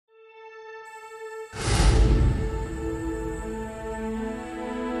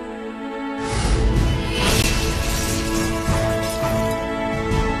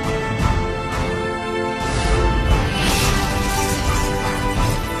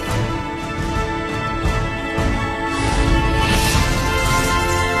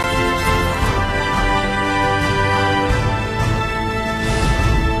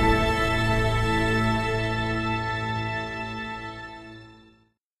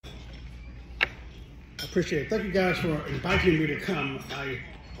Appreciate it. Thank you guys for inviting me to come. I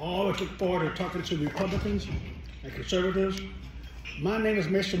always look forward to talking to Republicans and conservatives. My name is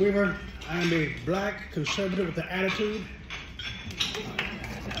Mr. Weaver. I am a black conservative with an attitude.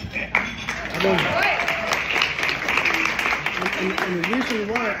 And the reason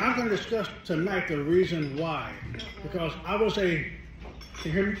why, I'm going to discuss tonight the reason why. Because I was can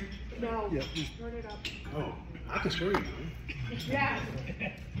you hear me? No. Yeah. Turn it up. Oh, I can scream. Yes.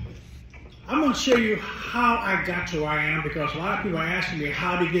 I'm going to show you how I got to where I am, because a lot of people are asking me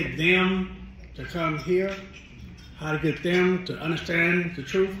how to get them to come here, how to get them to understand the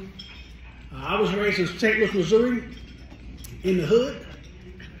truth. I was raised in St. Louis, Missouri, in the hood.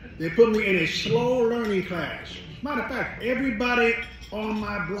 They put me in a slow learning class. Matter of fact, everybody on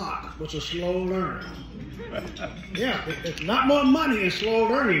my block was a slow learner. Yeah, it's a lot more money in slow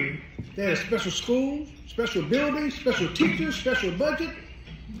learning. They had special schools, special buildings, special teachers, special budget,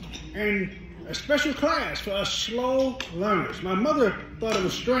 and a special class for us slow learners. My mother thought it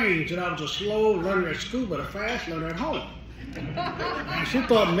was strange that I was a slow learner at school, but a fast learner at home. And she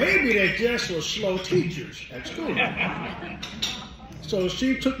thought maybe they just were slow teachers at school. So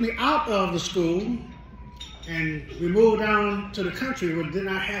she took me out of the school, and we moved down to the country where we did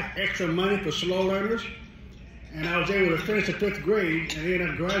not have extra money for slow learners. And I was able to finish the 5th grade and ended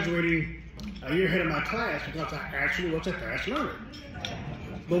up graduating a year ahead of my class because I actually was a fast learner.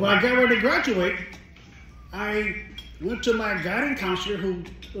 But when I got ready to graduate, I went to my guidance counselor, who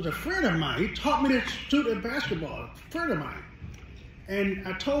was a friend of mine. He taught me to shoot at basketball, a friend of mine. And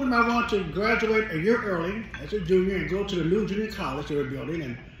I told him I wanted to graduate a year early as a junior and go to the new junior college they were building.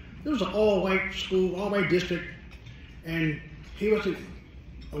 And it was an all-white school, all-white district. And he wasn't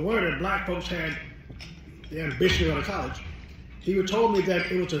aware that black folks had the ambition to go to college. He told me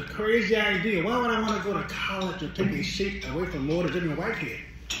that it was a crazy idea. Why would I want to go to college and take a seat away from more than a white kid?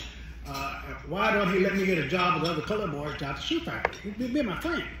 Why don't he let me get a job with other colored boys down at the shoe factory? He'd be my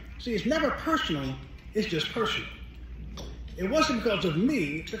friend. See, it's never personal, it's just personal. It wasn't because of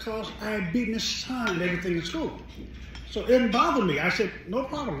me, it's because I had beaten his son and everything in school. So it didn't bother me. I said, no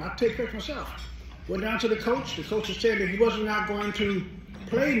problem, I'll take care of myself. Went down to the coach. The coach said that he wasn't not going to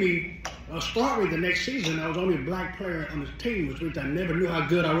play me or start me the next season. I was the only black player on the team, which means I never knew how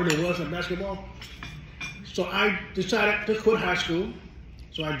good I really was at basketball. So I decided to quit high school.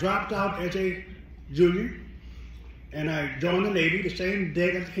 So I dropped out as a junior, and I joined the Navy the same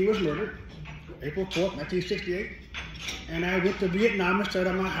day that he was murdered, April 4th, 1968. And I went to Vietnam instead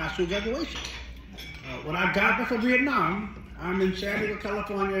of my high school graduation. When I got back from Vietnam, I'm in San Diego,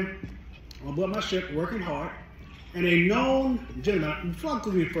 California, on board my ship, working hard. And a known gentleman, before I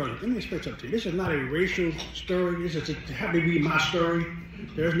go any further, let me explain something to you. This is not a racial story. This is to have to be my story.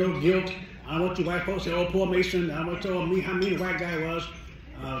 There's no guilt. I don't want you white folks to say, oh, poor Mason. I don't want to tell me how mean the white guy was.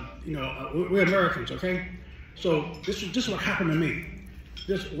 We're Americans, okay? So this is what happened to me.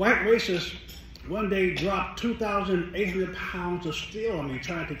 This white racist one day dropped 2,800 pounds of steel on me,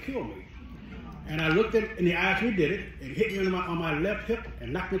 trying to kill me. And I looked at in the eyes when he did it. It hit me on my left hip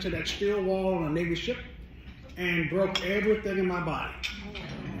and knocked me to that steel wall on a Navy ship and broke everything in my body.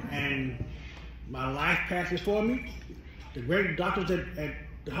 And my life passed before me. The great doctors at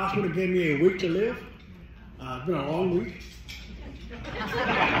the hospital gave me a week to live. It's been a long week.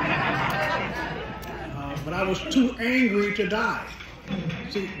 But I was too angry to die.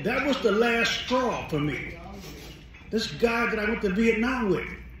 See, that was the last straw for me. This guy that I went to Vietnam with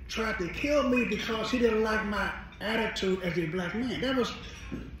tried to kill me because he didn't like my attitude as a black man.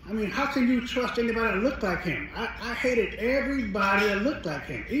 How can you trust anybody that looked like him? I hated everybody that looked like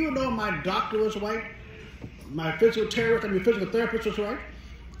him. Even though my doctor was white, my physical therapist was white,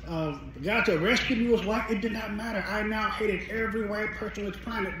 the guy that rescued me was white, it did not matter. I now hated every white person on this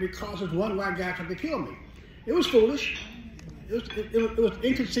planet because this one white guy tried to kill me. It was foolish. It was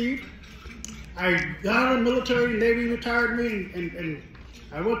inconceived. I got out of the military, Navy retired me, and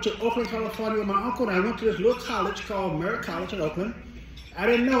I went to Oakland, California with my uncle, and I went to this little college called Merritt College in Oakland. I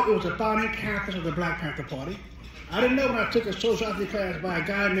didn't know it was the founding campus of the Black Panther Party. I didn't know when I took a sociology class by a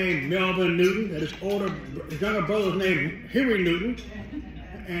guy named Melvin Newton, that his younger brother was named Henry Newton,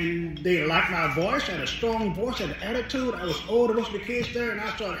 and they liked my voice. I had a strong voice, I had an attitude. I was older than most of the kids there, and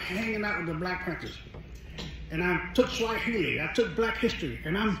I started hanging out with the Black Panthers. And I took Swahili, I took Black history,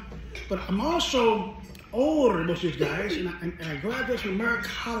 but I'm also older than most of these guys, and I graduated from Merritt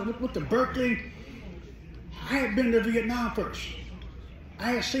College, went to Berkeley. I had been to Vietnam first.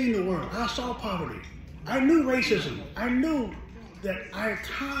 I had seen the world. I saw poverty. I knew racism. I knew that I had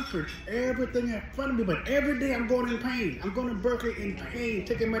conquered everything in front of me, but every day I'm going in pain. I'm going to Berkeley in pain,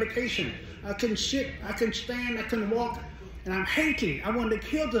 taking medication. I couldn't sit, I couldn't stand, I couldn't walk. And I'm hating. I wanted to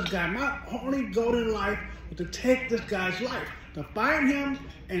kill this guy. My only goal in life was to take this guy's life, to find him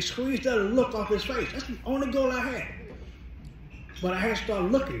and squeeze that look off his face. That's the only goal I had. But I had to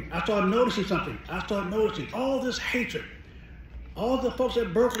start looking. I started noticing something. I started noticing all this hatred. All the folks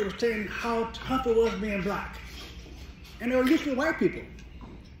at Berkeley were saying how tough it was being black. And they were usually white people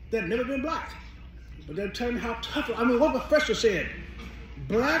that had never been black. But they're telling me how tough it was. I mean, one professor said,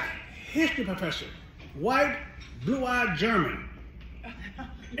 black history professor, white, blue-eyed German,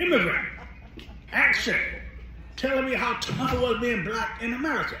 immigrant, accent, telling me how tough it was being black in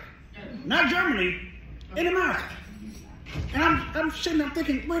America. Not Germany, in America. And I'm sitting there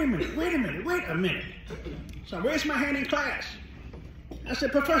thinking, wait a minute. So I raised my hand in class. I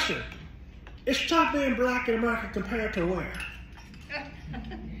said, Professor, it's tough being black in America compared to where?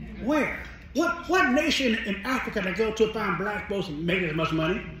 Where? What nation in Africa that go to find black folks and make as much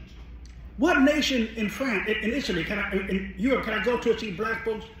money? What nation in France, in Italy, in Europe, can I go to see black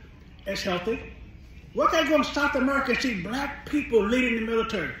folks as healthy? Where can I go in South America and see black people leading the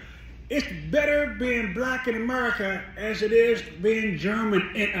military? It's better being black in America as it is being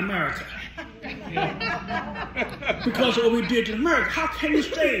German in America. Because of what we did to America. How can you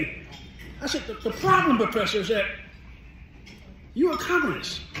stay? I said, the problem, Professor, is that you're a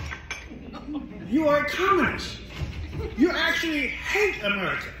communist. You are a communist. You actually hate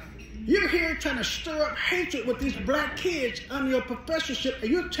America. You're here trying to stir up hatred with these black kids under your professorship,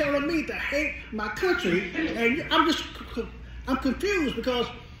 and you're telling me to hate my country, and I'm confused because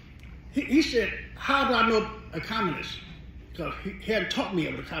he said, how do I know a communist? Because he hadn't taught me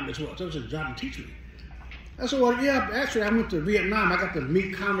what a communist was. That was his job to teach me. I said, well, yeah, actually, I went to Vietnam. I got to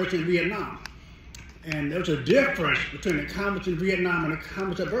meet communists in Vietnam. And there was a difference between the communists in Vietnam and the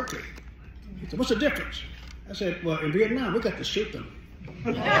communists at Berkeley. He said, what's the difference? I said, well, in Vietnam, we got to shoot them.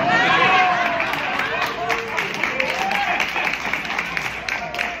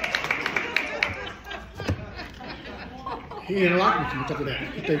 He didn't like me because of that.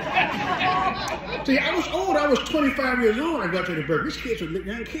 See, I was old. I was 25 years old when I got to Berkeley. These kids were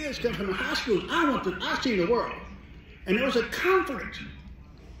young kids coming from the high schools. I seen the world. And there was a conflict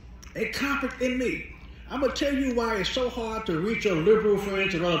in me. I'm going to tell you why it's so hard to reach your liberal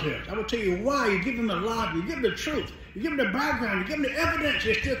friends and relatives. I'm going to tell you why. You give them the logic, you give them the truth, you give them the background, you give them the evidence,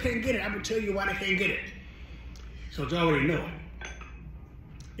 they still can't get it. I'm going to tell you why they can't get it. So they already know it.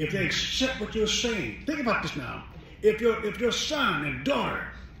 If they accept what you're saying, think about this now. If your son and daughter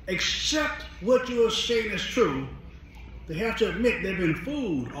accept what you're saying is true, they have to admit they've been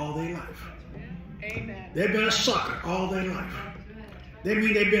fooled all their life. Amen. They've been a sucker all their life. They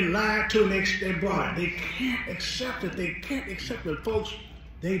mean they've been lied to and they brought it. They can't accept it. They can't accept it. Folks,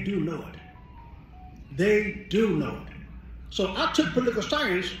 they do know it. They do know it. So I took political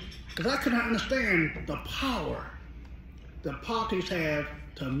science because I could not understand the power the politics have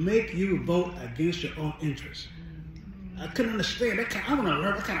to make you vote against your own interests. I couldn't understand that. I want to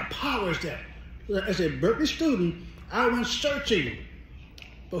learn what kind of power is that. As a Berkeley student, I went searching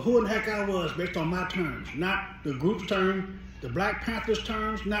for who in the heck I was based on my terms, not the group's terms, the Black Panthers'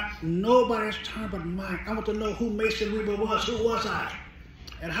 terms, not nobody's term but mine. I want to know who Mason Weaver was, who was I,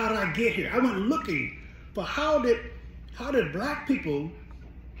 and how did I get here? I went looking for how did black people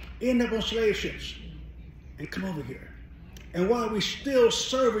end up on slave ships and come over here? And why are we still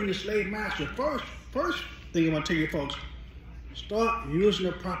serving the slave master? First thing I want to tell you folks, start using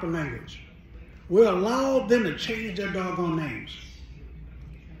the proper language. We allow them to change their doggone names.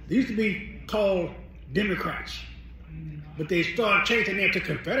 They used to be called Democrats, but they started changing their name to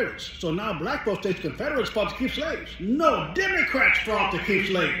Confederates. So now black folks think Confederates fought to keep slaves. No, Democrats fought to keep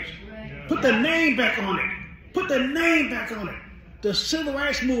slaves. Put the name back on it. Put the name back on it. The Civil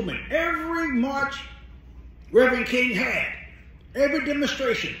Rights Movement, every march Reverend King had, every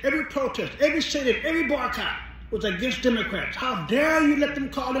demonstration, every protest, every sit-in, every boycott was against Democrats. How dare you let them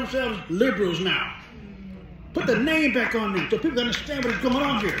call themselves liberals now? Put the name back on them so people can understand what is going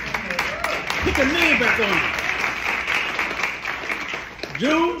on here. Put the name back on them.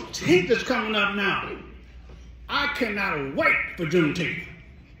 Juneteenth is coming up now. I cannot wait for Juneteenth.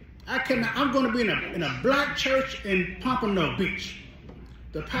 I'm going to be in a black church in Pompano Beach.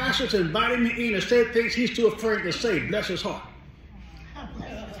 The pastor's invited me in to say things he's too afraid to say, bless his heart.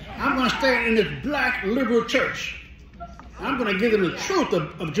 I'm going to stand in this black liberal church. I'm going to give them the truth of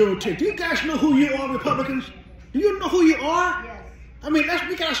Juneteenth. Do you guys know who you are, Republicans? Do you know who you are? Yes. I mean,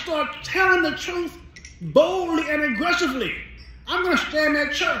 we got to start telling the truth boldly and aggressively. I'm going to stand in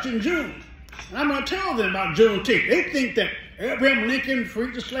that church in June, and I'm going to tell them about Juneteenth. They think that Abraham Lincoln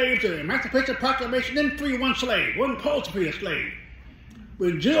freed the slaves, the Emancipation Proclamation didn't free one slave, wasn't supposed to free a slave.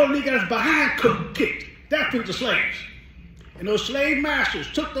 When Jill Lee got his behind kicked, that freed the slaves. And those slave masters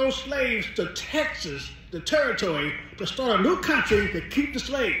took those slaves to Texas, the territory, to start a new country to keep the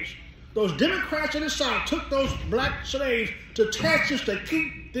slaves. Those Democrats in the South took those black slaves to Texas to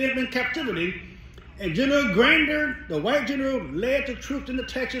keep them in captivity. And General Granger, the white general, led the troops into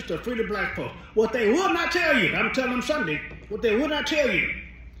Texas to free the black folks. What they will not tell you, I'm telling them Sunday, what they will not tell you,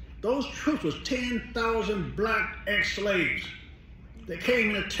 those troops was 10,000 black ex-slaves that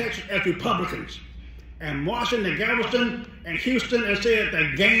came into Texas as Republicans and marched into Galveston and Houston and said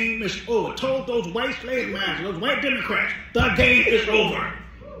the game is over. Told those white slave masters, those white Democrats, the game is over.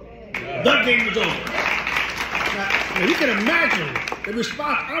 The game is over. Now you can imagine the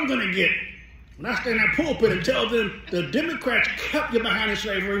response I'm going to get when I stand in that pulpit and tell them the Democrats kept you behind in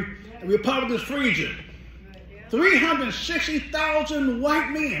slavery and Republicans freed you. 360,000 white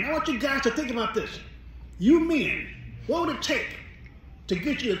men. I want you guys to think about this. You men, what would it take to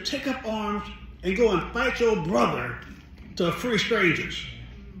get you to take up arms and go and fight your brother to free strangers?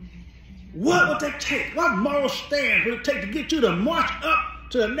 What would that take? What moral stand would it take to get you to march up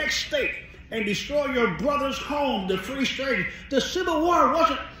to the next state and destroy your brother's home to free strangers? The Civil War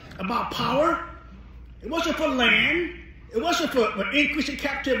wasn't about power. It wasn't for land. It wasn't for increasing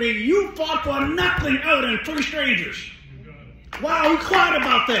captivity. You fought for nothing other than free strangers. Why are we quiet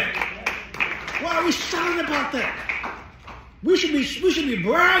about that? Why are we silent about that? We should be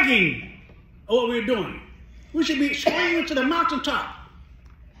bragging of what we're doing. We should be screaming to the mountaintop.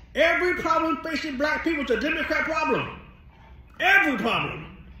 Every problem facing black people is a Democrat problem. Every problem.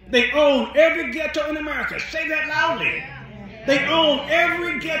 They own every ghetto in America. Say that loudly. They own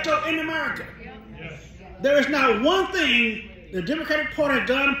every ghetto in America. There is not one thing the Democratic Party has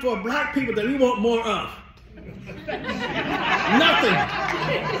done for black people that we want more of. Nothing.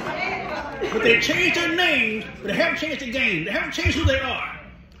 But they changed their names, but they haven't changed the game. They haven't changed who they are.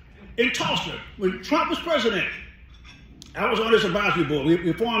 In Tulsa, when Trump was president, I was on this advisory board.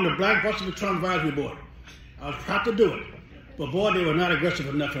 We formed the Black Voices of Trump Advisory Board. I was proud to do it. But boy, they were not aggressive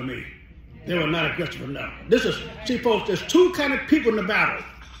enough for me. They were not aggressive enough. See folks, there's two kind of people in the battle.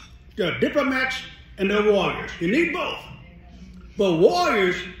 There are diplomats and there are warriors. You need both. But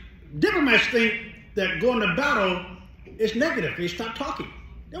warriors, diplomats think that going to battle is negative. They stop talking.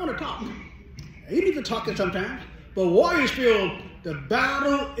 They want to talk. You need to talk sometimes. But warriors feel the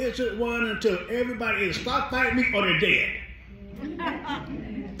battle isn't won until everybody either stop fighting me or they're dead.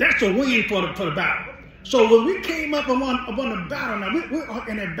 That's a win for the battle. So when we came up and won the battle, now we're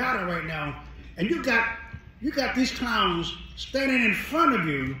in a battle right now, and you got these clowns standing in front of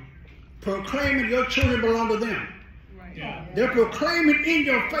you, proclaiming your children belong to them. Right. They're proclaiming in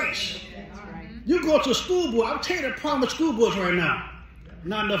your face. Right. You go to a school board. I'll tell you the problem with school boards right now.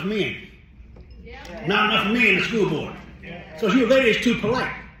 Not enough men. Yeah. Not enough men in the school board. Because you ladies too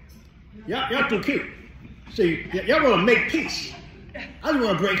polite. Y'all too cute. See, y'all want to make peace. I just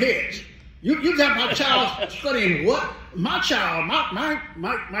want to break heads. You got my child studying what? My child,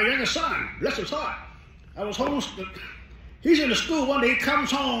 my youngest son, bless his heart. I was homeschooled. He's in the school one day. He comes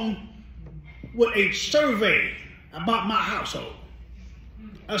home with a survey about my household.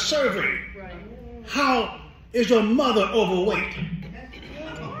 A survey. Right. How is your mother overweight?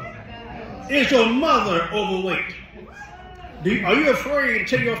 Is your mother overweight? Are you afraid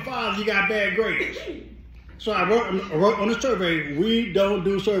to tell your father you got bad grades? So I wrote on the survey, we don't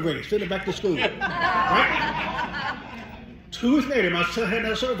do surveys. Send it back to school. Right? 2 weeks later, my son had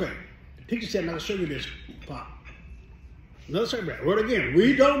another survey. The teacher said, "Another survey this, Pop." Another survey. I wrote again,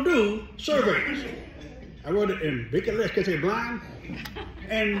 we don't do surveys. I wrote it in big letters because they're blind.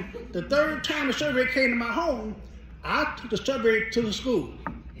 And the third time the survey came to my home, I took the survey to the school.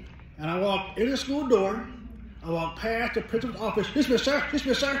 And I walked in the school door. I walked past the principal's office. Dismiss, sir.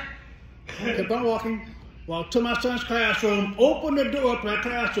 Dismiss, sir. I kept on walking. Walked to my son's classroom. Opened the door to my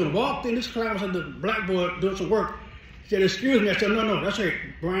classroom. Walked in this class on the blackboard doing some work. He said, "Excuse me." I said, No, that's right.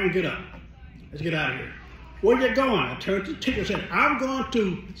 Brian, get up. Let's get out of here. Where you going? I turned to the teacher and said, "I'm going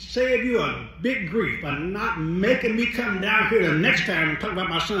to save you a big grief by not making me come down here the next time and talk about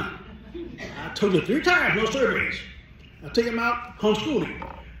my son." I told you 3 times, no surveys. I take him out, homeschooling.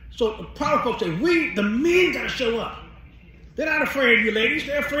 So the problem, folks, is the men got to show up. They're not afraid of you ladies.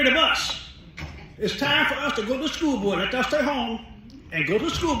 They're afraid of us. It's time for us to go to the school board. Let us stay home and go to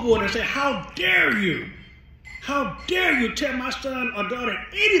the school board and say, "How dare you? How dare you tell my son or daughter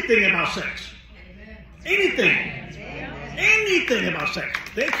anything about sex? Anything. Anything about sex.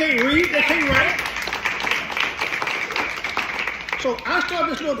 They can't read. They can't write." So I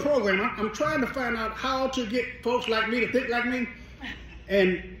started this little program. I'm trying to find out how to get folks like me to think like me.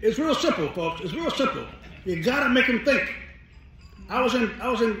 And it's real simple, folks. It's real simple. You got to make them think. I was in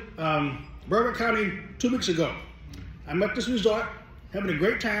Berkeley County 2 weeks ago. I'm at this resort, having a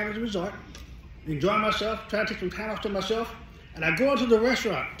great time at the resort, enjoying myself, trying to take some time off to myself, and I go into the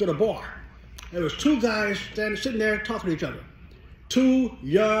restaurant, to the bar. There was two guys sitting there talking to each other. Two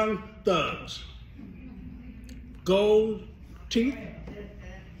young thugs. Gold teeth,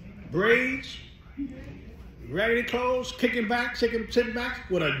 braids, raggedy clothes, sitting back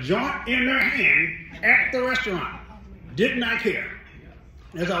with a joint in their hand at the restaurant. Did not care.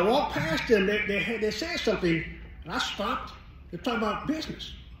 As I walked past them, they said something, and I stopped. They talked about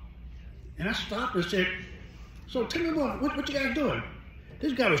business. And I stopped and said, so tell me what you guys doing?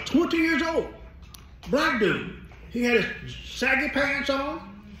 This guy was 20 years old, black dude. He had his saggy pants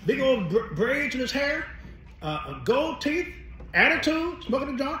on, big old braids in his hair, gold teeth, attitude,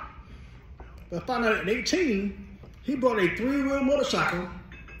 smoking a joint. But I found out at 18, he brought a 3-wheel motorcycle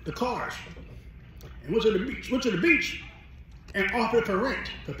to cars and went to the beach and offered it for rent,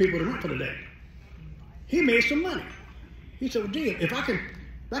 for people to rent for the day. He made some money. He said, well, gee, if I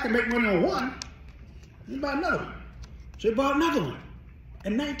can make money on one, let me buy another one. So he bought another one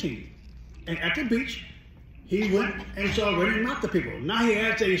at 19. And at the beach, he went and started renting out to people. Now he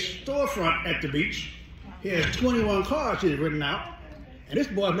has a storefront at the beach. He has 21 cars he's renting out. And this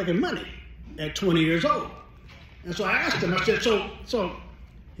boy's making money at 20 years old. And so I asked him, I said, so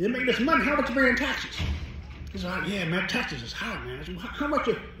you're making this money, how much you pay in taxes? He said, yeah, man, taxes is high, man. I said, well, how much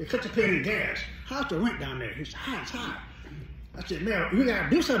you cut your paying in gas? How's the rent down there? He said, it's high. I said, man, we got to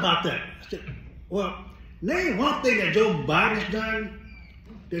do something about that. I said, well, name one thing that Joe Biden's done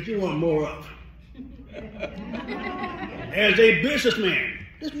that you want more of. As a businessman,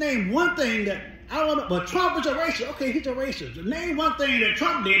 just name one thing that I want to, but Trump is a racist. Okay, he's a racist. Name one thing that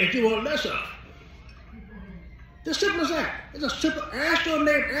Trump did that you want less of. Just simple as that. It's a simple, ask your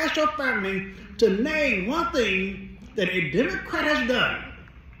neighbor, ask your family to name one thing that a Democrat has done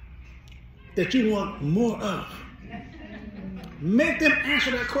that you want more of. Make them answer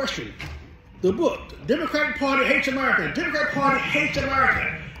that question. The book, The Democratic Party Hates America. The Democratic Party Hates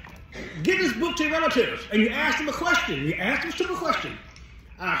America. Give this book to your relatives and you ask them a question. You ask them a simple question.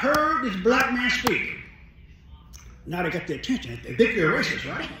 I heard this black man speak. Now they got their attention. They think you're a racist,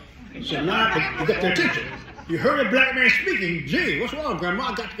 right? So now they got their attention. You heard a black man speaking. Gee, what's wrong,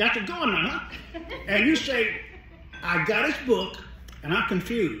 Grandma? I got you going now, huh? And you say, I got his book and I'm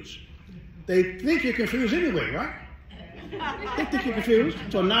confused. They think you're confused anyway, right? They think you're confused.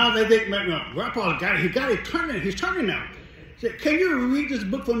 So now they think, no, Grandpa's got it. He's turning now. Say, can you read this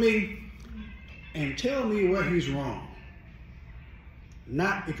book for me and tell me where he's wrong?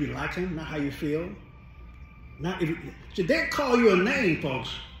 Not if you like him, not how you feel. Not if you, see, they call you a name, folks,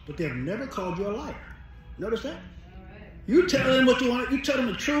 but they've never called you a liar. Notice that? You tell them what you want. You tell them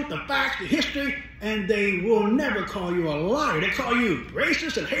the truth, the facts, the history, and they will never call you a liar. They call you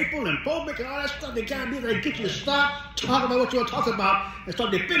racist and hateful and phobic and all that stuff. They gotta do that to get you to stop talking about what you want to talk about and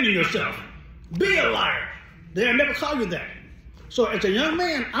start defending yourself. Be a liar. They'll never call you that. So as a young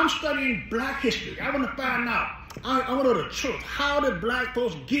man, I'm studying black history. I want to find out. I want to know the truth. How did black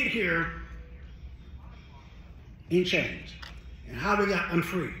folks get here in chains? And how they got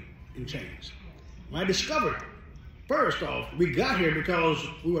unfree in chains? Well, I discovered, first off, we got here because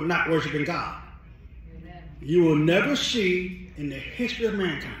we were not worshiping God. Amen. You will never see in the history of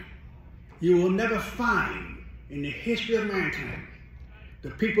mankind, you will never find in the history of mankind,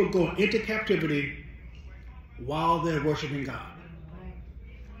 the people going into captivity while they're worshiping God.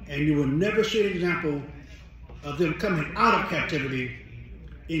 And you will never see an example of them coming out of captivity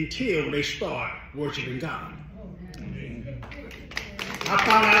until they start worshiping God. I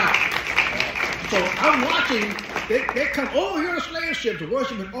found that out. So I'm watching, they come over here to slave ships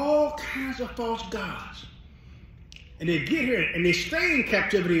worshiping all kinds of false gods. And they get here and they stay in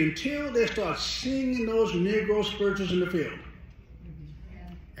captivity until they start singing those Negro spirituals in the field.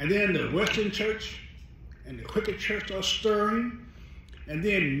 And then the Western church and the Quaker church start stirring. And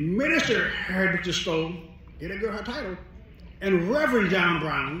then Minister Heritage Stone, get a girl her title, and Reverend John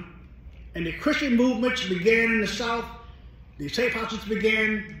Brown, and the Christian movements began in the South. The safe houses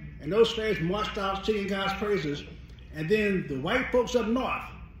began. And those slaves marched out singing God's praises. And then the white folks up north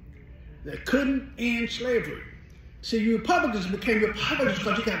that couldn't end slavery. See, you Republicans became Republicans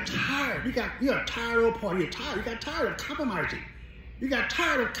because you got tired. You're a tired old party. You're tired. You got tired of compromising. You got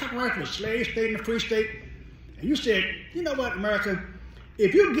tired of compromising the slave state and the free state. And you said, you know what, America?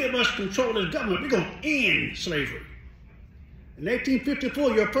 If you give us control of this government, we're going to end slavery. In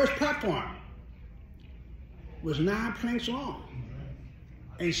 1854, your first platform was 9 planks long.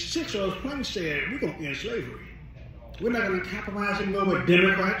 And 6 of those planks said, we're going to end slavery. We're not going to compromise anymore with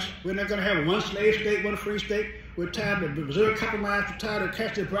Democrats. We're not going to have one slave state, one free state. We're tired of the Missouri Compromise. We're tired of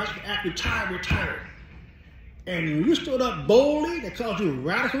the Nebraska Act. We're tired. And when you stood up boldly, they called you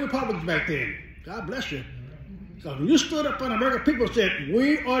radical Republicans back then. God bless you. Because when you stood up on American people and said,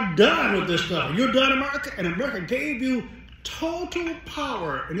 we are done with this stuff. You're done, America. And America gave you total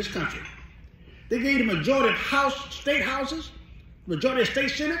power in this country. They gave you the majority of state houses, majority of state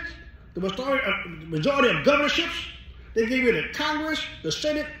senates, the majority of governorships. They gave you the Congress, the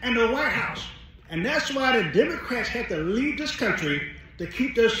Senate, and the White House. And that's why the Democrats had to leave this country to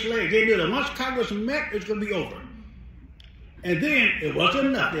keep their slaves. They knew that once Congress met, it was going to be over. And then it wasn't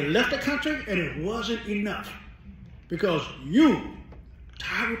enough. They left the country, and it wasn't enough. Because you,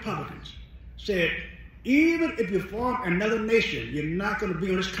 tired Republicans, said, even if you form another nation, you're not going to be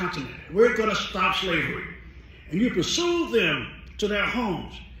on this continent. We're going to stop slavery. And you pursued them to their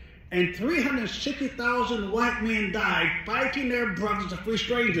homes. And 360,000 white men died fighting their brothers to free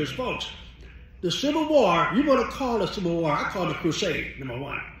strangers. Folks, the Civil War, you want to call it a Civil War. I call it a crusade, number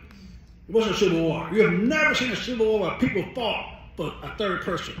one. It wasn't a Civil War. You have never seen a Civil War where people fought for a third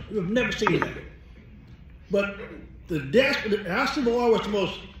person. You have never seen that. But our Civil War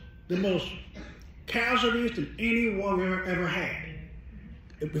was the most casualties than any war we ever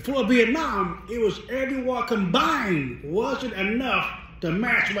had. Before Vietnam, it was every war combined wasn't enough to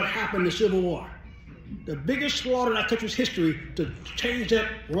match what happened in the Civil War. The biggest slaughter in our country's history to change that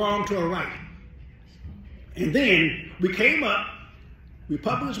wrong to a right. And then we came up,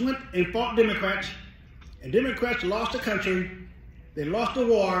 Republicans went and fought Democrats, and Democrats lost the country, they lost the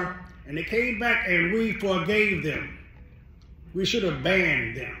war, and they came back and we forgave them. We should have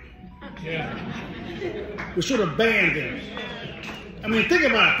banned them. Yeah. We should have banned them. I mean, think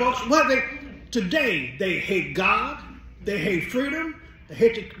about it, folks. Today, they hate God, they hate freedom, they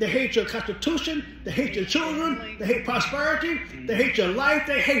hate your Constitution, they hate your children, they hate prosperity, they hate your life,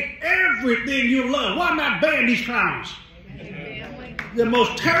 they hate everything you love. Why not ban these clowns? The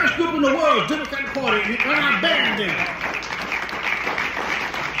most terrorist group in the world, Democratic Party, why not ban them?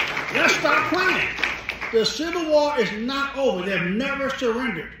 Let's stop playing. The Civil War is not over. They've never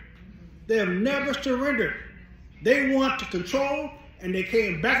surrendered. They have never surrendered. They want to control, and they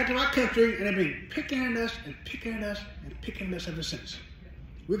came back into our country, and they've been picking at us and picking at us and picking at us ever since.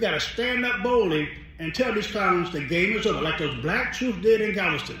 We got to stand up boldly and tell these clowns the game is over, like those black troops did in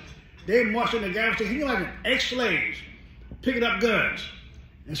Galveston. They marched into Galveston, he like ex-slaves, picking up guns,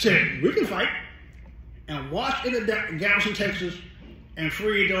 and said, we can fight, and march into Galveston, Texas, and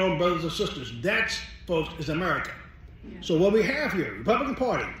free their own brothers and sisters. That's, folks, is America. Yeah. So what we have here, Republican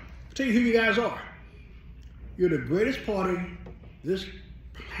Party, I'll tell you who you guys are. You're the greatest party this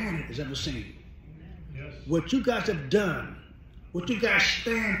planet has ever seen. Yes. What you guys have done, what you guys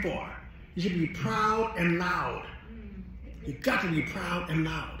stand for, you should be proud and loud. You got to be proud and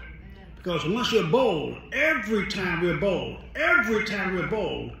loud. Because once you're bold, every time we're bold,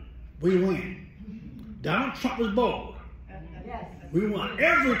 we win. Donald Trump was bold. We won.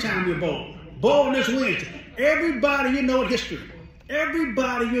 Every time we're bold. Boldness wins. Everybody you know in history.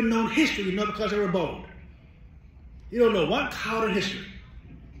 Everybody you know in history, you know because they were bold. You don't know one coward in history.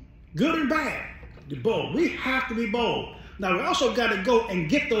 Good and bad. They're bold. We have to be bold. Now, we also got to go and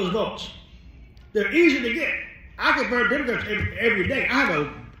get those votes. They're easy to get. I can burn Democrats every day. I have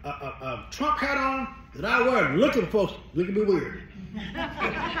a Trump hat on that I wear looking for folks. Look at me weird.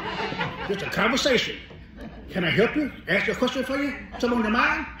 Just a conversation. Can I help you? Ask you a question for you? Something on your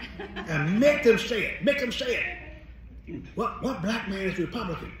mind? And make them say it. Make them say it. What black man is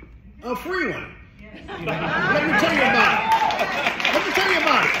Republican? A free one. Let me tell you about it. Let me tell you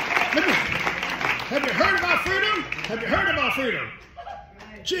about it. Have you heard about freedom? Have you heard about freedom?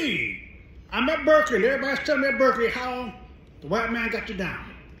 Gee, I'm at Berkeley. Everybody's telling me at Berkeley how the white man got you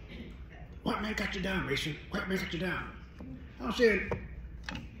down. White man got you down, Mason. White man got you down. I'm saying,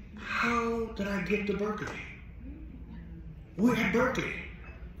 how did I get to Berkeley? We're at Berkeley.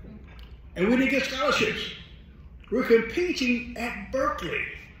 And we didn't get scholarships. We're competing at Berkeley.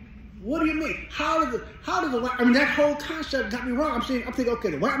 What do you mean? How did the white, I mean, that whole concept got me wrong. I'm thinking,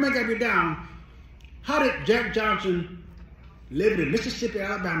 okay, the white man got me down. How did Jack Johnson, living in Mississippi,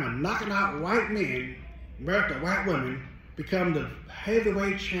 Alabama, knocking out white men, married to white women, become the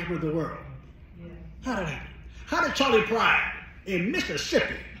heavyweight champion of the world? How did that happen? How did Charlie Pride in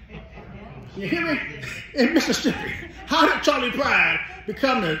Mississippi, you hear me? In Mississippi, how did Charlie Pride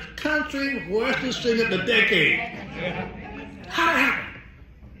become the country western singer of the decade? How did it happen?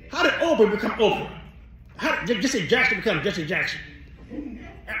 How did Oprah become Oprah? How did Jesse Jackson become Jesse Jackson?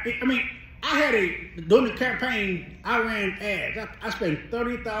 I mean, during the campaign, I ran ads. I spent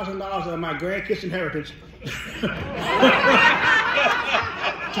 $30,000 of my grandkids' inheritance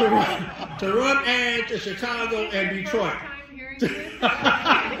to run ads in Chicago and Detroit.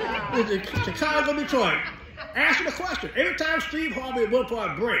 Chicago, Detroit. answer the question. Every time Steve Harvey went for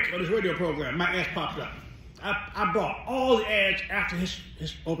a break on his radio program, my ads popped up. I brought all the ads after his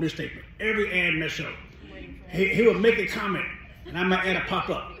opening statement. Every ad in that show. He would make a comment, and I might ad would pop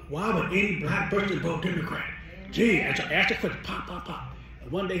up. Why would any black person vote Democrat? Gee, and so I asked the question, pop, pop, pop.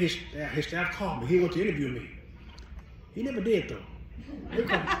 And one day his staff called me. He wanted to interview me. He never did, though.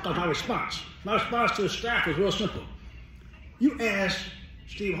 Because my response to the staff was real simple. You ask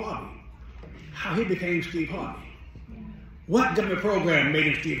Steve Harvey how he became Steve Harvey. What government program made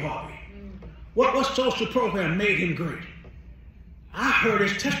him Steve Harvey? What social program made him great? I heard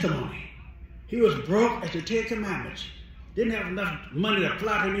his testimony. He was broke as the Ten Commandments. Didn't have enough money to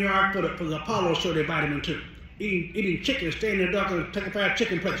fly to New York for the Apollo show they invited him to. Eating chicken, staying in the dark and taking a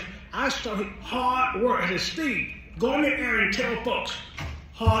chicken place. I saw him hard work. I said, Steve, go in there and tell folks,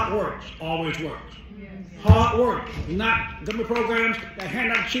 hard work always works. Hard work, not government programs that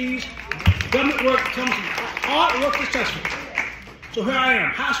hand out cheese. Government work comes from hard work successful. So here I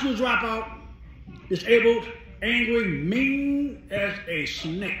am, high school dropout, disabled, angry, mean as a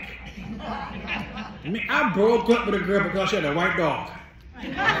snake. I broke up with a girl because she had a white dog.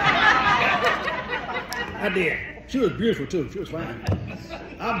 I did. She was beautiful too. She was fine.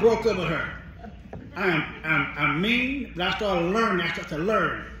 I broke up with her. I'm mean, but I started learning. I started to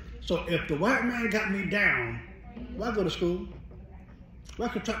learn. So if the white man got me down, why go to school? Why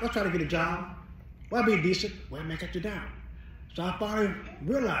try to get a job? Why be decent? White man got you down. So I finally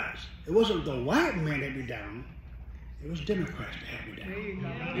realized it wasn't the white man that had me down. It was Democrats that had me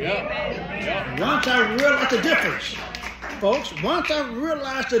down. Yeah. Once I realized the difference, folks, once I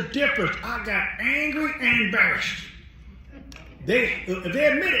realized the difference, I got angry and embarrassed. If they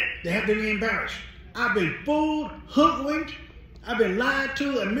admit it, they have to be embarrassed. I've been fooled, hoodwinked, I've been lied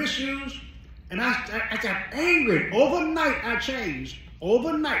to and misused, and I got angry. Overnight, I changed.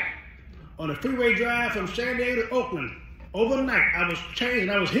 Overnight, on the freeway drive from San Diego to Oakland, overnight, I was changed,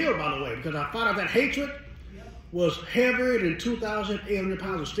 and I was healed, by the way, because I found out that hatred was heavier than 2,800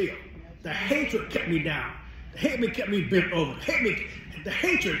 pounds of steel. The hatred kept me down. The hatred kept me bent over. The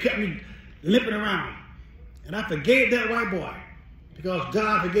hatred kept me limping around. And I forgave that white boy because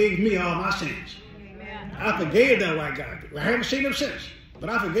God forgave me all my sins. Amen. I forgave that white guy. I haven't seen him since, but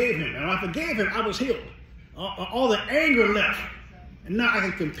I forgave him. And when I forgave him, I was healed. All the anger left. And now I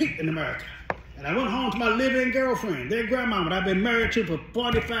can compete in America. And I went home to my living girlfriend, their grandmama that I've been married to for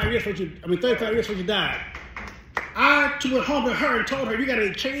 35 years, 35 years since she died. I went home to her and told her, you got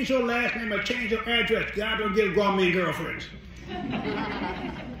to change your last name or change your address. God don't give grown men girlfriends.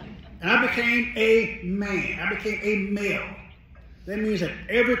 And I became a man. I became a male. That means that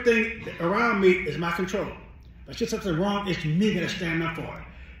everything around me is my control. If I see something wrong, it's me that I stand up for it.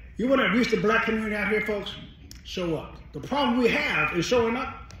 You want to reach the black community out here, folks? Show up. The problem we have is showing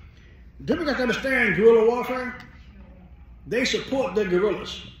up. Democrats understand guerrilla warfare. They support their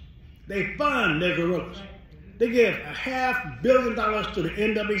guerrillas. They fund their guerrillas. They give $500 million to the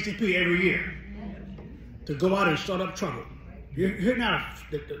NAACP every year to go out and start up trouble. You hear now,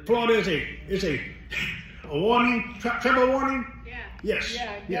 Florida is a warning, trouble warning? Yeah. Yes.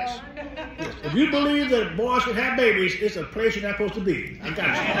 Yeah, yes. Yes. If you believe that boys can have babies, it's a place you're not supposed to be. I got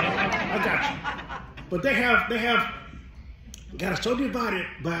you. I got you. But they have got us so divided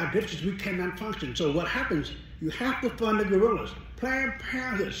by our differences we cannot function. So what happens? You have to fund the guerrillas. Planned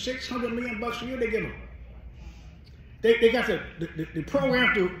Parenthood, $600 million a year they give them. They got the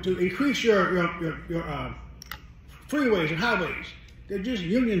program to increase your freeways and highways. They're just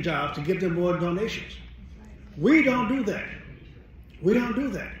union jobs to give them more donations. We don't do that. We don't do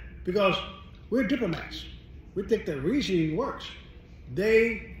that because we're diplomats. We think that reasoning works.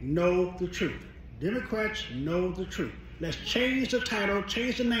 They know the truth. Democrats know the truth. Let's change the title,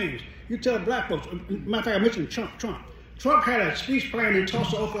 change the names. You tell black folks, matter of fact, I mentioned Trump. Trump had a speech planned in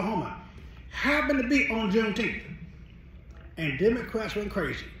Tulsa, Oklahoma. Happened to be on Juneteenth. And Democrats went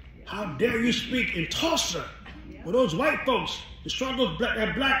crazy. How dare you speak in Tulsa with those white folks, the struggle of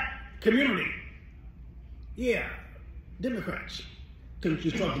that black community? Yeah, Democrats couldn't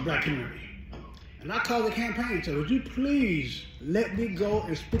disrupt the black community. And I called the campaign and said, would you please let me go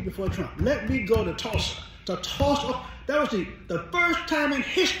and speak before Trump? Let me go to Tulsa. To Tulsa, that was the first time in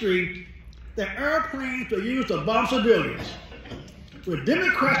history that airplanes were used to bomb civilians. Where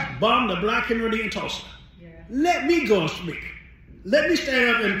Democrats bombed the black community in Tulsa. Let me go and speak. Let me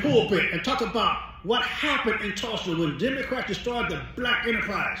stand up in the pulpit and talk about what happened in Tulsa when Democrats destroyed the black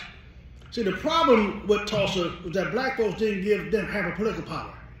enterprise. See, the problem with Tulsa was that black folks didn't have a political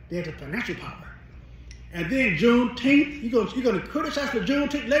power. They had the financial power. And then Juneteenth, you're going to criticize for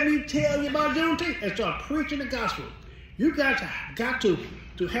Juneteenth? Let me tell you about Juneteenth and start preaching the gospel. You guys got to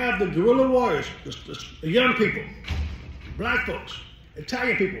have the guerrilla warriors, the young people, black folks,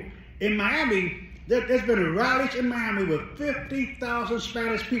 Italian people. In Miami, there's been a rallies in Miami with 50,000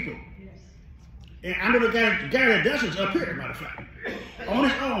 Spanish people. And I know the guy that does this up here, matter of fact. On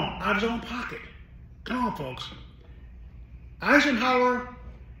his own, out of his own pocket. Come on, folks. Eisenhower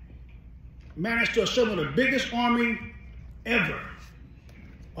managed to assemble the biggest army ever.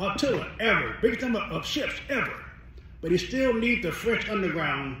 Artillery ever. Biggest number of ships ever. But he still needs the French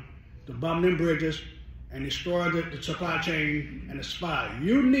underground to bomb them bridges and destroy the supply chain and the spy.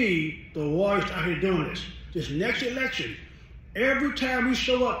 You need the warriors out here doing this. This next election, every time we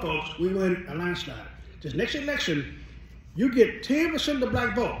show up, folks, we win a landslide. This next election, you get 10% of the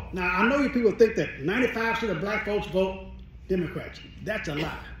black vote. Now, I know you people think that 95% of black folks vote Democrats. That's a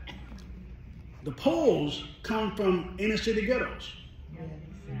lie. The polls come from inner city ghettos.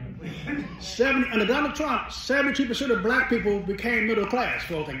 Under Donald Trump, 72% of black people became middle class,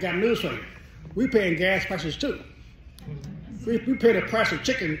 folks. I got news for you. We paying gas prices too. We pay the price of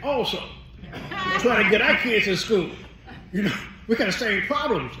chicken also. Trying to get our kids in school. You know, we got the same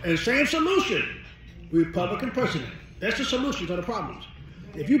problems and same solution. Republican president. That's the solution to the problems.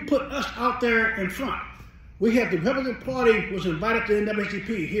 If you put us out there in front, we have the Republican Party was invited to the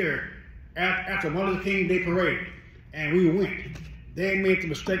NAACP here after Martin Luther King Day Parade, and we went. They made the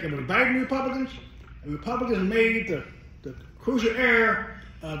mistake of inviting Republicans, and Republicans made the crucial error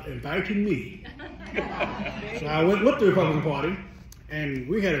of inviting me. So I went with the Republican Party, and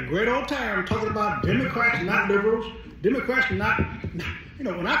we had a great old time talking about Democrats, not liberals, Democrats, not, you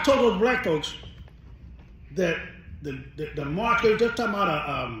know, when I told those black folks that the march, they were just talking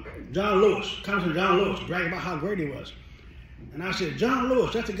about John Lewis, Congressman John Lewis, bragging about how great he was. And I said, John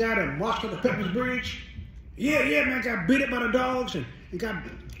Lewis, that's the guy that marched on the Pepper's Bridge? Yeah, man, got beat up by the dogs and got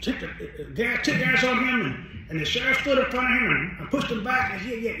took gas on him, and the sheriff stood in front of him and pushed him back. And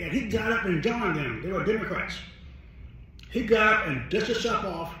yeah. He got up and joined them. They were Democrats. He got up and dusted himself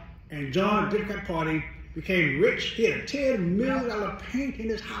off and joined the Democrat Party, became rich. He had a $10 million paint in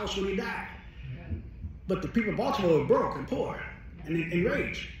his house when he died. But the people of Baltimore were broke and poor and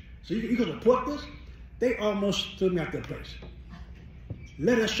enraged. So you can support this? They almost threw me out their place.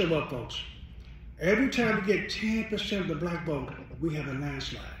 Let us show up, folks. Every time we get 10% of the black vote, we have a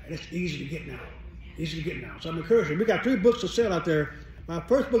landslide. And it's easy to get now. Easy to get now. So I'm encouraging. We got 3 books to sell out there. My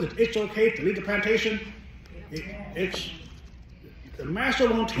first book is It's Okay to Leave the Plantation. It's the master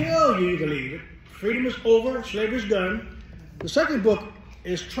won't tell you to leave it. Freedom is over, slavery is done. The second book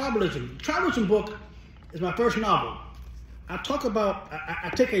is Tribalism. The Tribalism book is my first novel. I talk about, I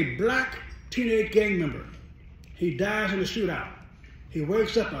take a black teenage gang member. He dies in a shootout. He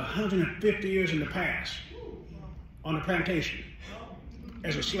wakes up 150 years in the past on the plantation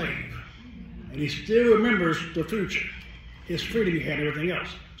as a slave. And he still remembers the future, his freedom he had and everything else.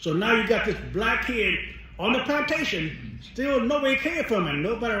 So now you got this black kid on the plantation, still nobody cared for him and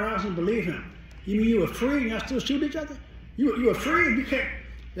nobody around him believed him. You mean you were free and y'all still shoot each other? You were free and you can't.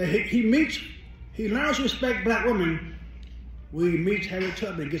 He learns to respect black women when he meets Harriet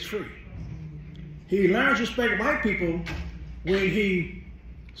Tubman and gets free. He learns to respect white people when he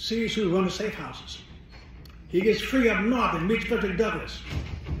sees who run the safe houses. He gets free up north and meets Frederick Douglass,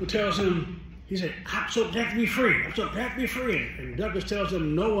 who tells him, he said, I'm so glad to be free. I'm so glad to be free. And Douglass tells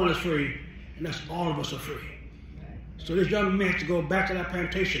him no one is free, and that's all of us are free. So this young man has to go back to that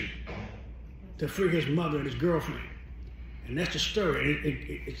plantation to free his mother and his girlfriend. And that's the story.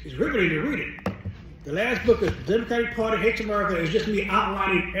 It's riveting to read it. The last book is The Democratic Party Hates America. It's just me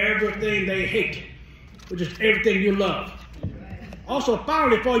outlining everything they hate, which is everything you love. Also,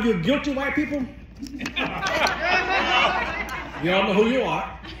 finally, for you guilty white people, you all know who you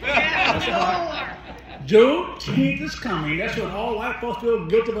are. That's right. Juneteenth is coming. That's when all white folks feel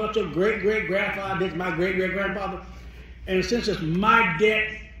guilty about your great-great-grandfather. This is my great-great-grandfather. And since it's my debt,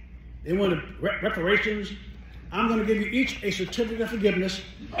 they want reparations, I'm going to give you each a certificate of forgiveness.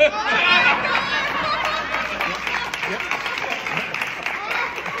 Okay?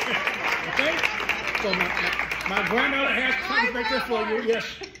 So my grandmother has copies like this for you, yes.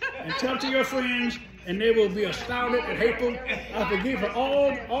 And tell to your friends, and they will be astounded and hateful. I forgive for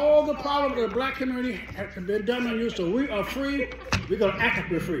all the problems of the black community have been done on you, so we are free. We're going to act like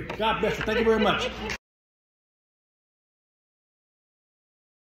we're free. God bless you. Thank you very much.